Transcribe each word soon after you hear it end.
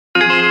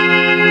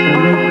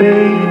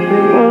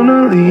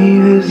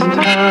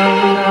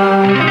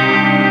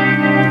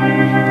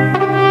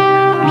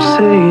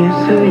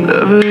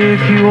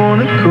if you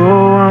wanna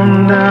go,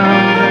 I'm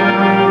down.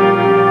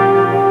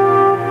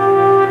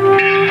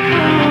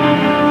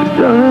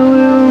 Darling,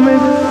 we'll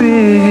make a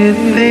big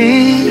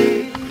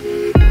thing.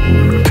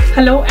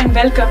 Hello and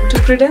welcome to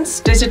Credence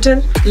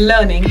Digital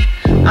Learning.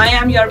 I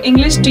am your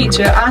English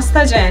teacher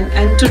Astha Jain,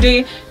 and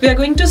today we are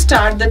going to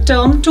start the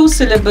term 2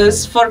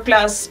 syllabus for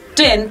class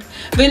 10th.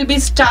 We'll be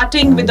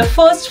starting with the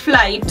first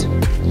flight,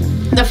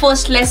 the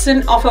first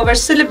lesson of our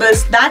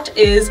syllabus, that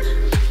is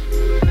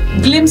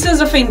Glimpses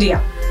of India.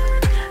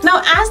 Now,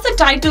 as the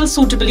title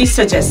suitably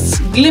suggests,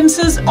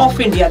 Glimpses of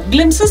India.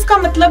 Glimpses का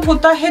मतलब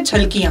होता है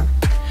झलकियाँ.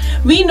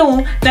 We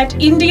know that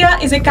India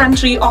is a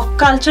country of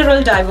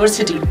cultural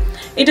diversity.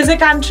 It is a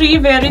country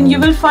wherein you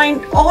will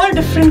find all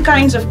different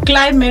kinds of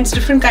climates,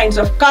 different kinds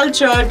of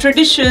culture,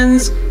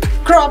 traditions,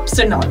 crops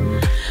and all.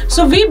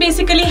 So we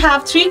basically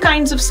have 3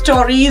 kinds of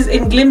stories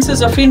in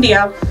Glimpses of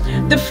India.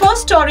 The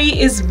first story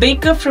is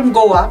Baker from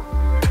Goa.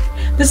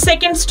 The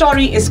second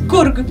story is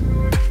Coorg.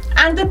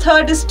 And the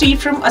third is Tea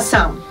from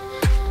Assam.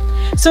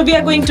 So we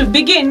are going to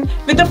begin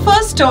with the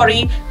first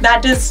story,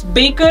 that is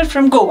Baker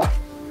from Goa.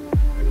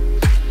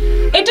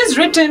 It is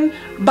written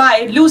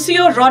by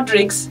Lucio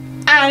Rodrigues,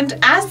 and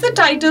as the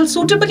title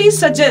suitably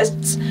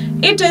suggests,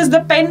 it is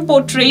the pen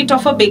portrait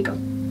of a baker.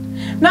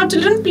 Now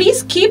children,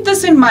 please keep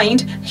this in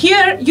mind.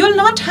 Here you will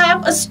not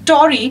have a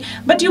story,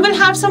 but you will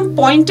have some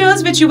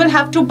pointers which you will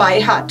have to by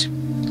heart.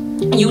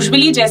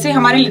 Usually जैसे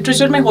हमारे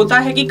literature में होता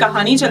है कि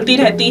कहानी चलती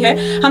रहती है,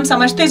 हम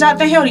समझते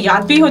जाते हैं और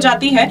याद भी हो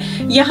जाती है.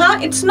 यहाँ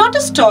it's not a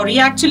story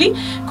actually.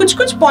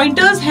 कुछ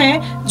पॉइंटर्स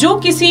हैं जो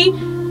किसी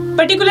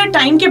पर्टिकुलर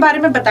टाइम के बारे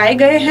में बताए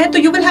गए हैं, तो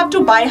you will have to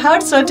by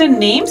heart certain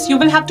names, you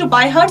will have to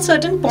by heart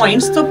certain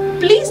points. तो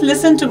please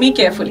listen to me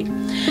carefully.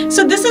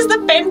 So this is the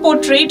pen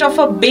portrait of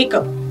a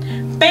baker.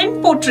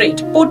 Pen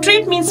portrait,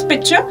 portrait means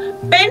picture,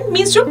 pen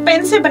means जो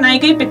pen से बनाई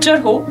गई picture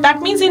हो.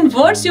 That means in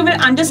words you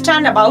will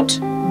understand about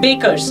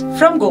bakers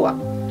from Goa.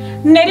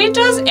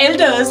 Narrator's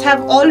elders have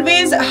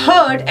always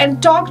heard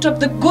and talked of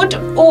the good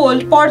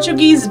old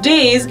Portuguese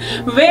days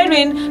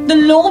wherein the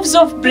loaves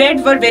of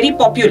bread were very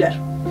popular.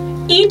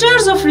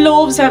 Eaters of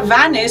loaves have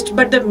vanished,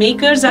 but the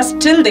makers are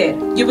still there.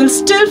 You will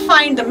still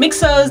find the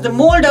mixers, the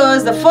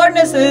molders, the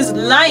furnaces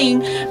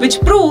lying,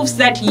 which proves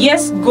that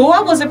yes,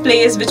 Goa was a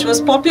place which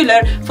was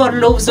popular for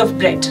loaves of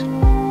bread.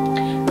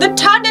 The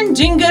thud and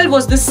jingle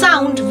was the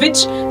sound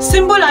which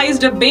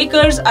symbolized a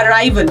baker's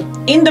arrival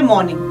in the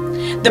morning.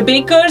 The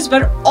bakers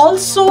were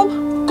also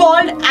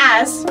called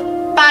as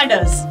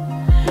padders.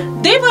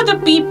 They were the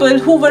people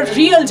who were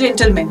real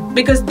gentlemen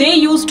because they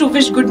used to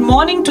wish good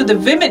morning to the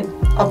women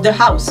of the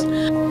house.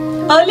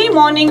 Early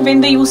morning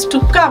when they used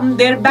to come,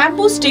 their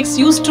bamboo sticks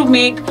used to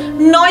make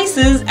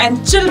noises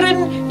and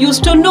children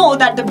used to know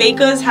that the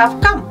bakers have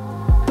come.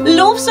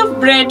 Loaves of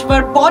bread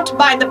were bought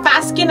by the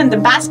paskin and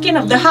the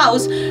baskin of the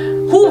house,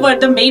 who were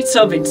the maid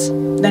servants.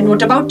 Then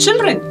what about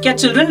children? क्या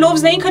children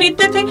loaves नहीं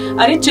खरीदते थे?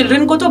 अरे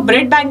children को तो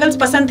bread bangles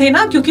पसंद थे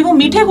ना, क्योंकि वो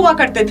मीठे हुआ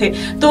करते थे.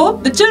 तो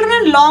the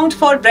children longed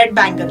for bread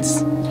bangles.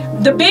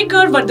 The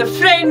baker were the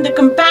friend, the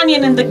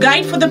companion and the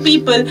guide for the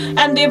people,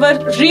 and they were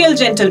real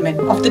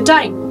gentlemen of the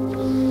time.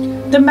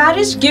 The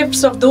marriage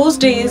gifts of those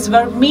days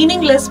were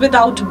meaningless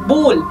without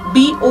bowl,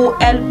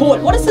 B-O-L, bowl.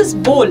 What is this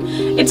bowl?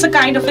 It's a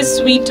kind of a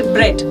sweet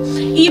bread.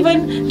 Even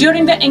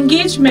during the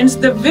engagements,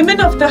 the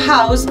women of the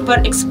house were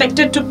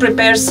expected to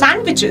prepare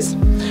sandwiches.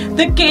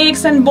 The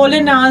cakes and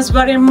bolinas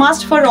were a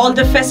must for all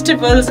the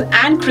festivals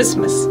and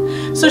Christmas.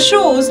 So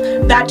shows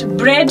that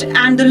bread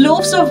and the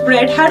loaves of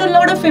bread had a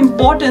lot of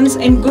importance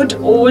in good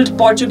old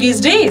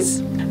Portuguese days.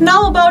 Now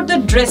about the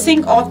dressing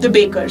of the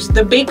bakers.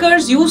 The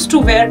bakers used to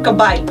wear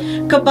kabai.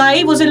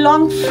 Kabai was a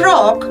long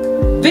frock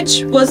which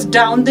was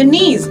down the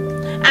knees.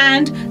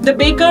 And the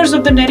bakers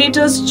of the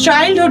narrator's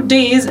childhood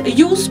days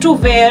used to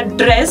wear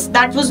dress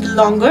that was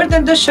longer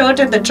than the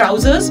shirt and the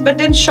trousers, but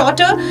then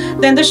shorter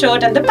than the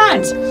shirt and the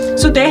pants.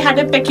 So they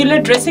had a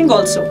peculiar dressing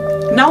also.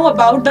 Now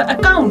about the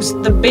accounts.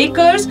 The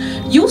bakers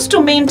used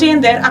to maintain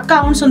their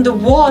accounts on the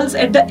walls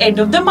at the end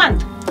of the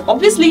month.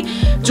 Obviously,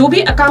 जो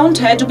भी account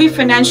है, जो भी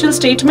financial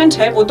statement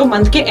है, वो तो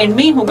month के and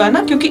में ही होगा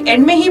ना, क्योंकि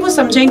एंड में ही वो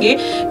समझेंगे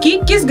कि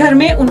किस घर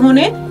में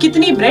उन्होंने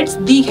कितनी ब्रेड्स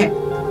दी हैं.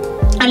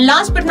 And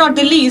last but not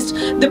the least,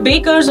 the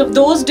bakers of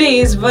those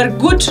days were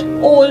good,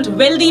 old,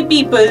 wealthy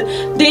people.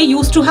 They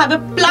used to have a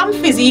plump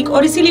physique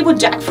और इसीलिए वो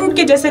जैकफ्रूट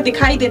के जैसे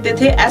दिखाई देते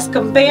थे as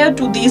compared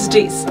to these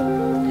days.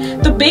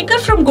 तो बेकर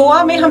फ्रॉम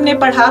गोवा में हमने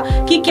पढ़ा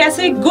कि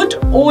कैसे गुड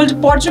ओल्ड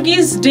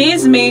पोर्चुगीज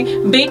डेज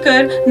में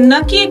बेकर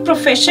न कि एक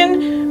प्रोफेशन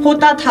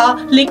होता था,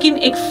 लेकिन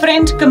एक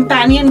फ्रेंड,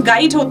 कंपेनियन,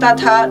 गाइड होता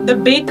था. The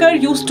baker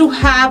used to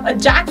have a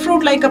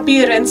jackfruit like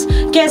appearance.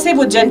 कैसे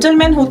वो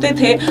जेंटलमैन होते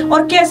थे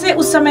और कैसे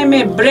उस समय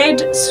में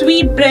bread,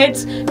 sweet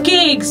breads,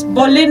 cakes,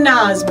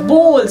 बोलिनास,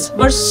 balls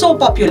were so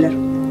popular.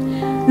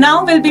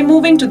 Now will be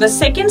moving to the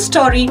second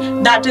story,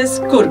 that is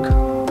Coorg.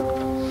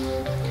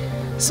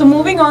 So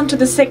moving on to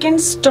the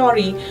second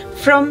story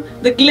from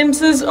the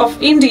Glimpses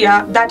of India,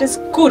 that is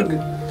Coorg.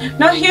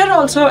 Now here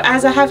also,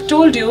 as I have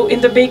told you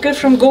in the baker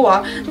from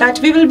Goa, that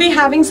we will be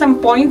having some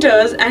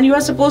pointers and you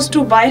are supposed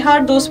to by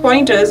heart those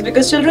pointers,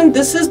 because children,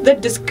 this is the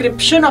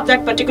description of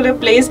that particular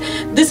place.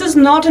 This is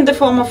not in the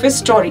form of a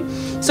story.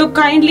 So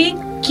kindly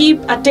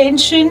keep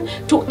attention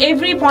to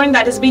every point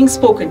that is being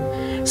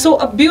spoken. So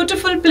a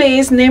beautiful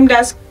place named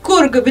as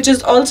Coorg, which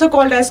is also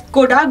called as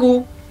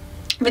Kodagu,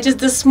 which is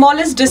the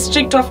smallest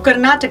district of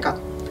Karnataka.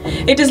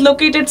 It is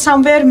located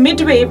somewhere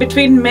midway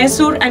between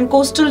Mysore and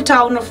coastal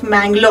town of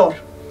Mangalore.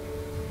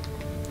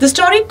 The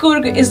story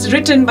Coorg is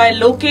written by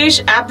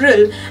Lokesh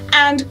Abrol,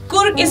 and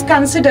Coorg is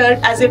considered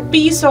as a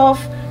piece of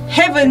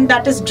heaven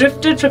that is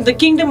drifted from the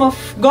kingdom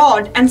of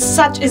God, and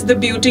such is the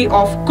beauty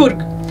of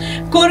Coorg.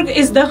 Coorg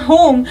is the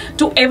home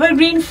to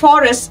evergreen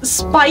forests,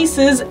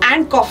 spices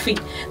and coffee.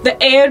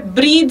 The air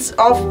breathes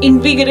of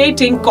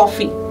invigorating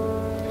coffee.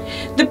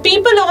 The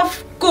people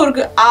of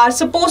Coorg are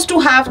supposed to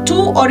have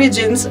two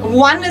origins.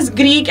 One is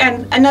Greek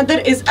and another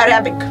is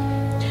Arabic.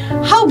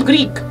 How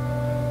Greek?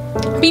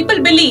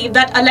 People believe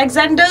that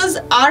Alexander's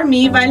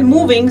army, while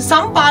moving,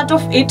 some part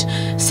of it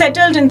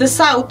settled in the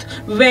south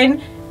when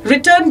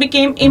return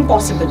became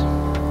impossible.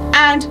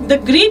 And the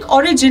Greek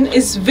origin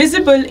is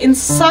visible in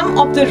some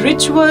of the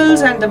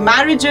rituals and the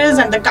marriages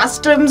and the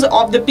customs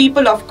of the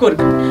people of Coorg.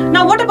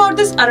 Now what about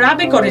this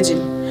Arabic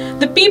origin?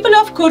 The people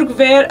of Coorg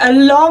wear a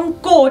long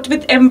coat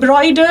with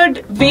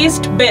embroidered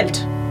waist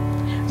belt,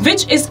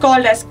 which is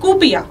called as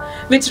kufiya,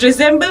 which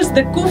resembles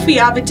the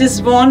kufiya which is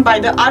worn by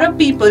the Arab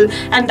people,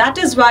 and that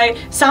is why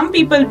some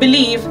people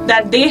believe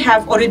that they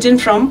have origin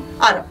from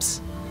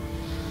Arabs.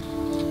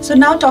 So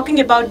now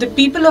talking about the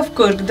people of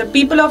Coorg. The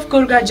people of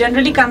Coorg are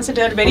generally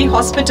considered very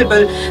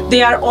hospitable.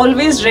 They are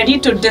always ready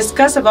to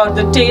discuss about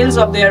the tales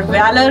of their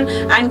valor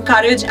and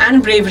courage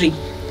and bravery.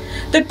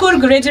 The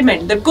Coorg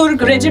regiment. The Coorg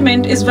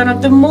regiment is one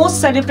of the most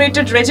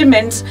celebrated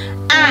regiments,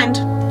 and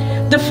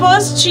the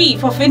first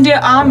chief of India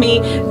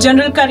Army,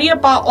 General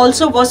Cariappa,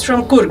 also was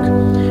from Coorg.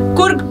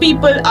 Coorg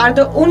people are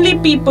the only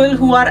people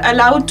who are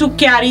allowed to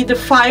carry the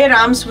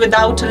firearms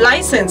without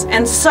license,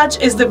 and such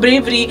is the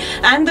bravery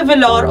and the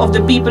valor of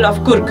the people of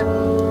Coorg.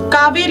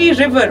 Kaveri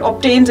river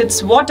obtains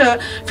its water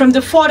from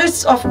the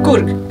forests of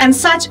Coorg, and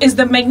such is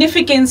the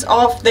magnificence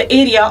of the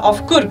area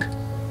of Coorg.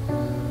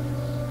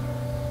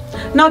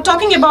 Now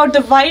talking about the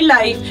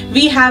wildlife,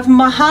 we have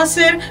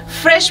mahasir,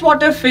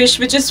 freshwater fish,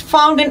 which is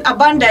found in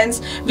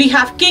abundance. We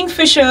have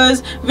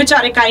kingfishers, which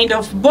are a kind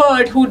of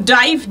bird who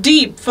dive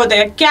deep for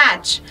their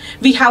catch.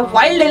 We have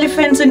wild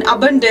elephants in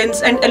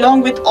abundance, and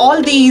along with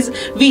all these,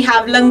 we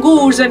have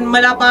langurs and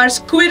Malabar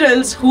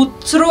squirrels who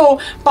throw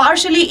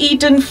partially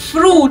eaten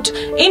fruit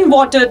in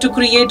water to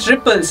create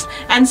ripples.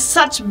 And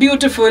such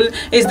beautiful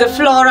is the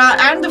flora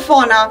and the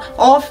fauna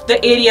of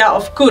the area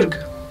of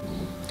Coorg.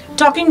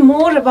 Talking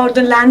more about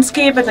the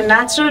landscape and the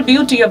natural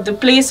beauty of the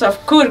place of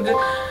Coorg,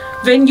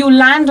 when you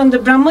land on the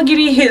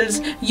Brahmagiri hills,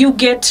 you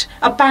get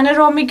a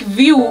panoramic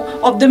view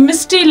of the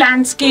misty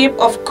landscape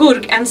of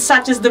Coorg, and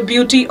such is the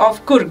beauty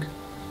of Coorg.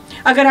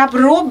 अगर आप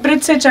रोप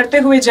bridge से चढ़ते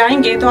हुए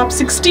जाएंगे तो आप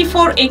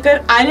 64 एकड़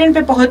island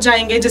पे पहुंच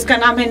जाएंगे, जिसका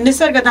नाम है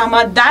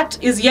निसर्गधामा. That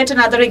is yet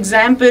another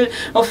example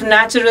of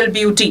natural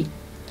beauty.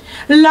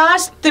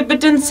 Large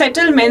Tibetan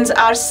settlements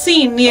are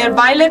seen near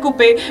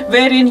Bailakuppe,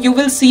 wherein you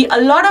will see a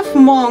lot of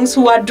monks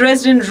who are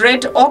dressed in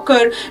red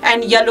ochre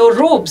and yellow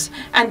robes,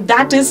 and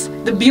that is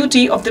the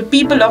beauty of the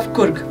people of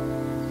Coorg.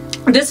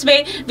 This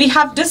way we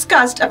have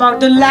discussed about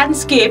the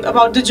landscape,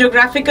 about the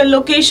geographical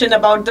location,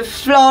 about the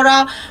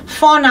flora,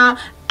 fauna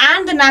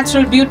and the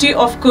natural beauty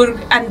of Coorg,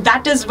 and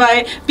that is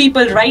why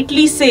people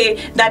rightly say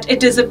that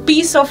it is a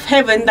piece of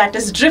heaven that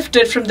is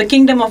drifted from the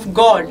kingdom of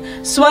God.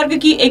 स्वर्ग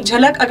की एक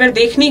झलक अगर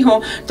देखनी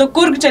हो तो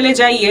कुर्ग चले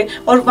जाइए,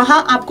 और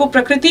वहाँ आपको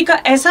प्रकृति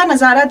का ऐसा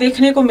नज़ारा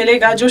देखने को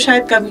मिलेगा जो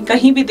शायद कभी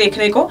कहीं भी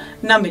देखने को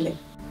न मिले.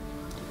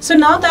 So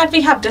now that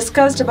we have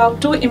discussed about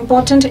two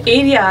important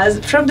areas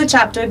from the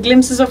chapter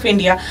Glimpses of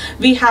India,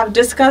 we have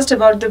discussed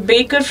about the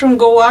baker from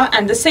Goa,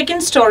 and the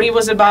second story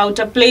was about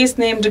a place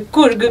named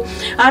Coorg.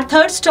 Our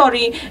third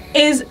story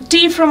is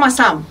tea from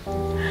Assam.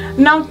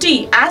 Now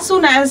tea, as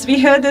soon as we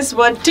hear this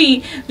word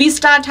tea, we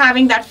start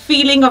having that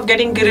feeling of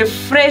getting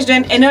refreshed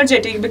and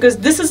energetic, because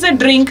this is a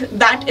drink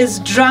that is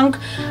drunk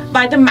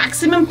by the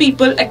maximum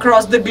people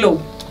across the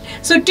globe.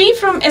 So tea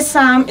from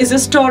Assam is a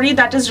story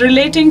that is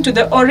relating to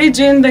the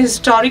origin, the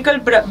historical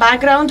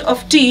background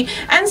of tea,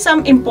 and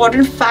some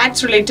important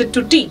facts related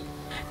to tea.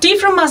 Tea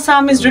from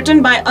Assam is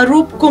written by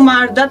Arup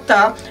Kumar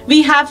Datta.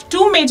 We have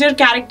two major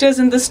characters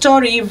in the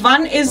story.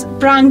 One is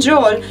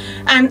Pranjal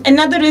and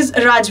another is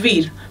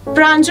Rajveer.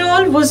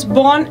 Pranjal was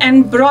born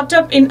and brought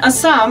up in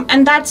Assam,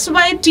 and that's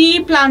why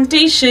tea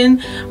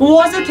plantation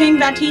was a thing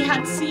that he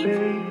had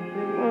seen.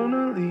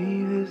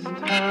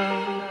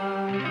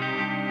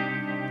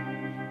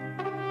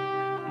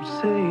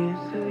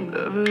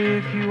 Whatever,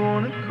 if you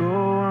wanna go,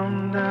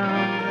 I'm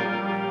down.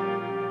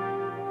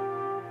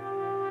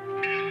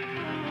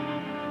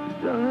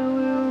 Darling,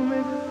 we'll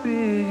make a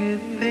big